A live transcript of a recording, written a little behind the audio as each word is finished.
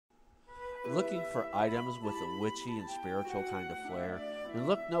Looking for items with a witchy and spiritual kind of flair? Then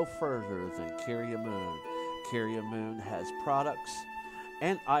look no further than Kriya Moon. Kriya Moon has products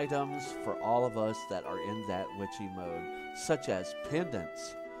and items for all of us that are in that witchy mode, such as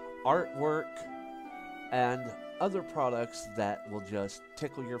pendants, artwork, and other products that will just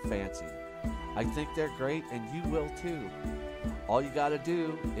tickle your fancy. I think they're great, and you will too. All you gotta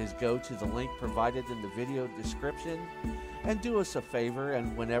do is go to the link provided in the video description and do us a favor,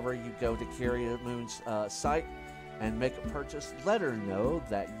 and whenever you go to Kriya Moon's site and make a purchase, let her know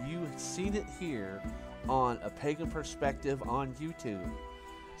that you've seen it here on A Pagan Perspective on YouTube.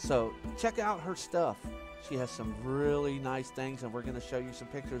 So check out her stuff. She has some really nice things, and we're going to show you some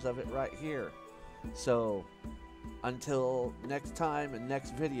pictures of it right here. So until next time and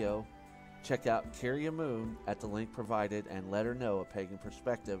next video, check out Kriya Moon at the link provided and let her know A Pagan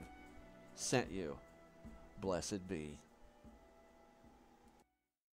Perspective sent you. Blessed be.